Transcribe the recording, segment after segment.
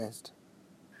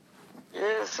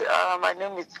Yes, my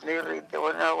name is Mary, the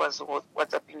one I was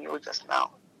WhatsApping you just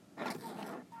now.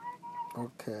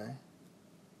 okay.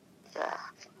 Yeah.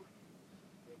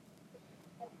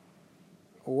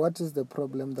 What is the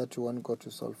problem that you want God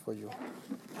to solve for you?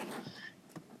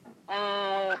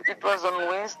 It was on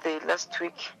Wednesday last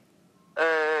week.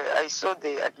 I saw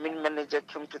the admin manager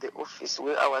came to the office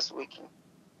where I was working.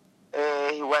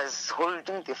 He was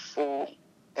holding the phone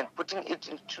and putting it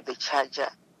into the charger.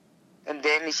 And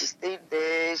then she stayed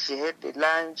there, she had the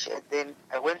lunch, and then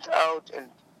I went out and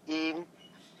in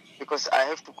because I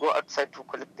have to go outside to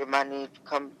collect the money to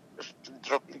come to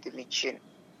drop in the machine.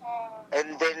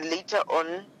 And then later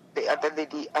on, the other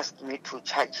lady asked me to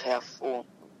charge her phone.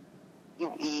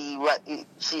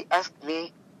 She asked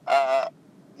me,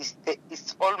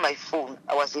 it's all my phone.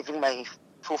 I was having my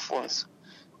two phones.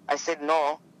 I said,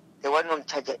 no, the one on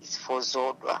charger is for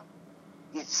Zodwa.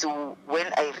 It's when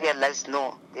I realized,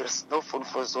 no, there's no phone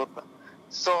for Zodwa.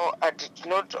 So I did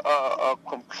not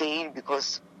complain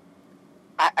because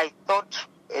I thought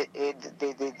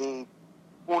the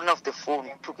owner of the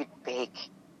phone took it back.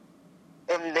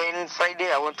 And then Friday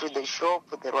I went to the shop,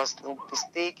 there was no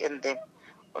mistake. And then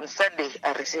on Sunday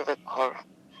I received a call.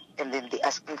 And then they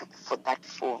asked me for that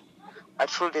phone. I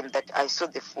told them that I saw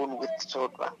the phone with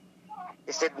Zodwa.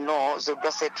 They said, no,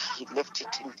 Zodwa said he left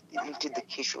it into the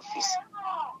cash office.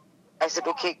 I said,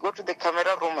 okay, go to the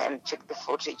camera room and check the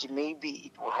footage. Maybe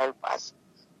it will help us.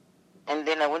 And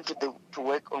then I went to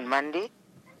work on Monday.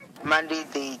 Monday,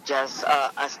 they just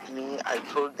asked me. I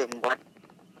told them what.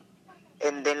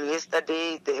 And then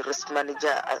yesterday, the risk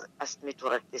manager asked me to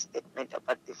write a statement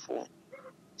about the phone.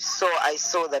 So I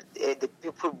saw that the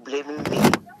people blaming me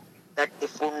that the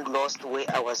phone lost where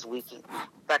I was working.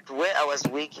 But where I was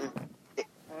working,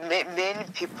 many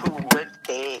people went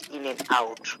there in and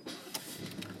out.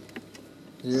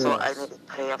 Yes. So I need a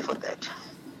prayer for that.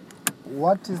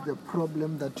 What is the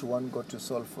problem that you want God to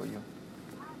solve for you?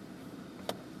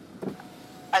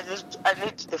 I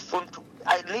need the phone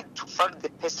I need to find the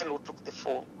person who took the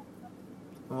phone.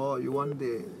 Oh, you want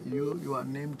your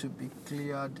name to be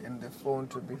cleared and the phone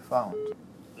to be found?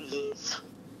 Yes.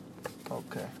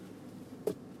 Okay.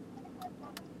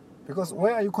 Because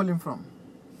where are you calling from?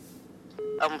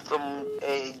 I'm from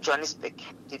Johannesburg,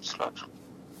 Diepsloot.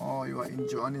 Oh, you are in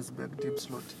Johannesburg,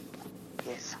 Diepsloot.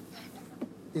 Yes.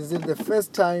 Is it the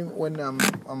first time when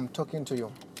I'm talking to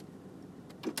you?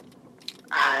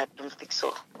 I don't think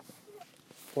so.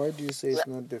 Why do you say it's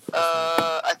not the first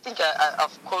time? I think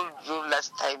I've called you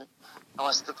last time. I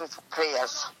was looking for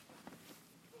prayers.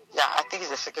 Yeah, I think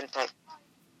it's the second time.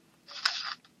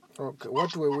 Okay.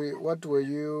 What were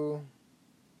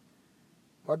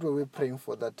we praying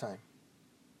for that time?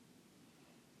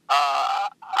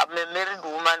 I'm a married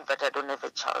woman, but I don't have a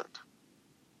child.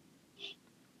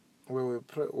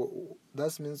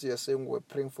 That means you're saying we're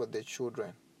praying for the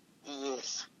children.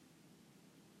 Yes.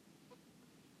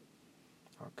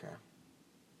 Okay.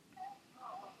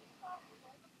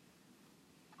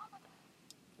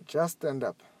 Just stand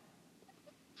up.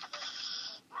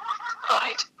 All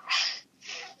right.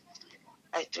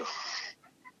 I do.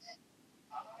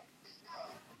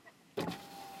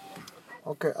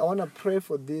 Okay, I want to pray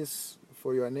for this,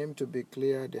 for your name to be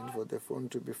cleared and for the phone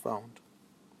to be found.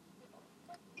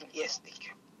 Yes, thank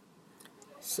you.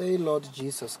 Say, Lord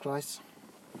Jesus Christ.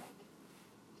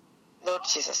 Lord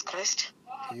Jesus Christ.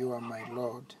 You are my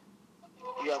Lord.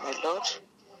 You are my Lord.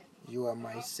 You are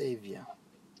my Savior.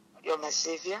 You are my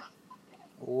Savior.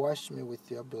 Wash me with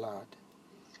your blood.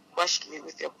 Wash me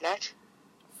with your blood.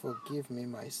 Forgive me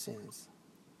my sins.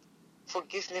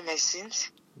 Forgive me my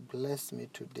sins. Bless me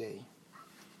today.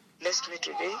 Bless me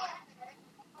today.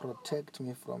 Protect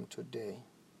me from today.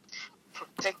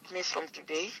 Protect me from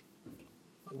today.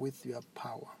 With your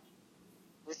power.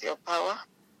 With your power.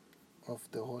 Of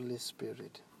the Holy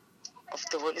Spirit. Of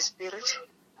the Holy Spirit.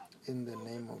 In the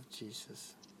name of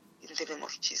Jesus. In the name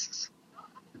of Jesus.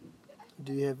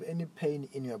 Do you have any pain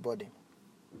in your body?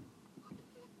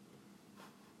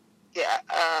 Yeah,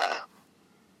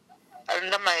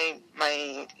 under my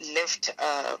left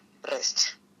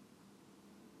breast.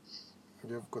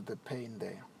 You've got the pain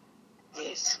there?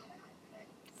 Yes.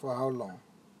 For how long?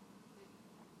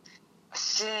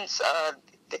 Since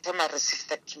the time I received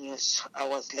that news, I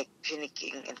was like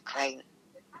panicking and crying.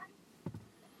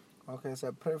 Okay, so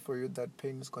I pray for you that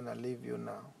pain is going to leave you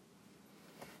now.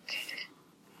 Okay.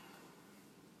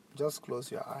 Just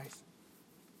close your eyes.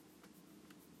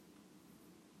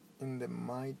 In the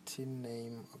mighty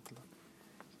name of the Lord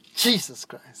Jesus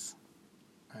Christ,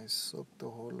 I soak the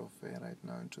whole of her right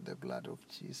now into the blood of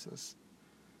Jesus,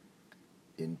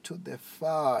 into the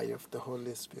fire of the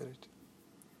Holy Spirit.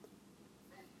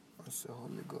 That's the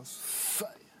Holy Ghost fire.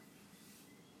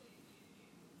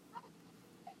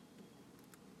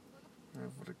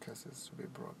 Every curse is to be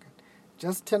broken.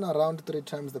 Just turn around 3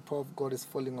 times. The power of God is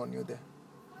falling on you there.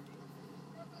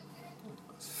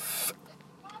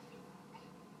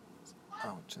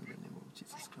 Ouch, in the name of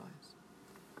Jesus Christ.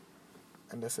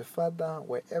 And as a Father,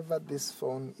 wherever this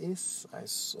phone is, I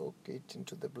soak it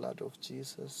into the blood of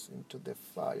Jesus, into the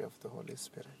fire of the Holy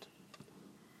Spirit.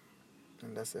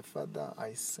 And as a Father,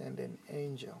 I send an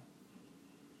angel.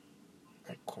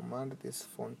 I command this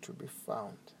phone to be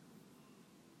found.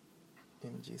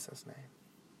 In Jesus' name.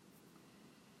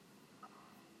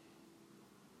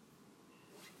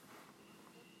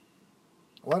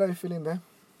 What are you feeling there?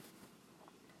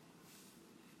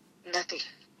 Nothing.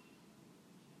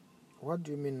 What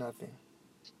do you mean nothing?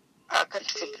 I can't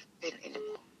feel the pain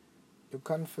anymore. You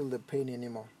can't feel the pain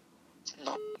anymore?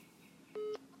 No.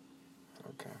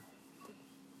 Okay.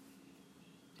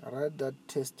 Write that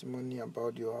testimony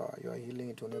about your healing.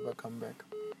 It will never come back.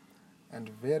 And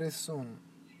very soon,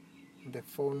 the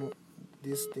phone,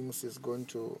 these things is going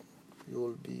to, you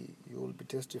will be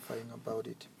testifying about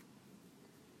it.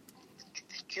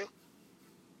 Thank you.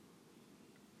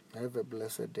 Have a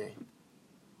blessed day.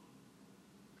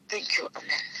 Thank you.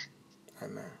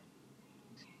 Amen.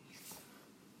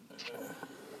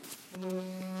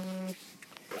 Amen.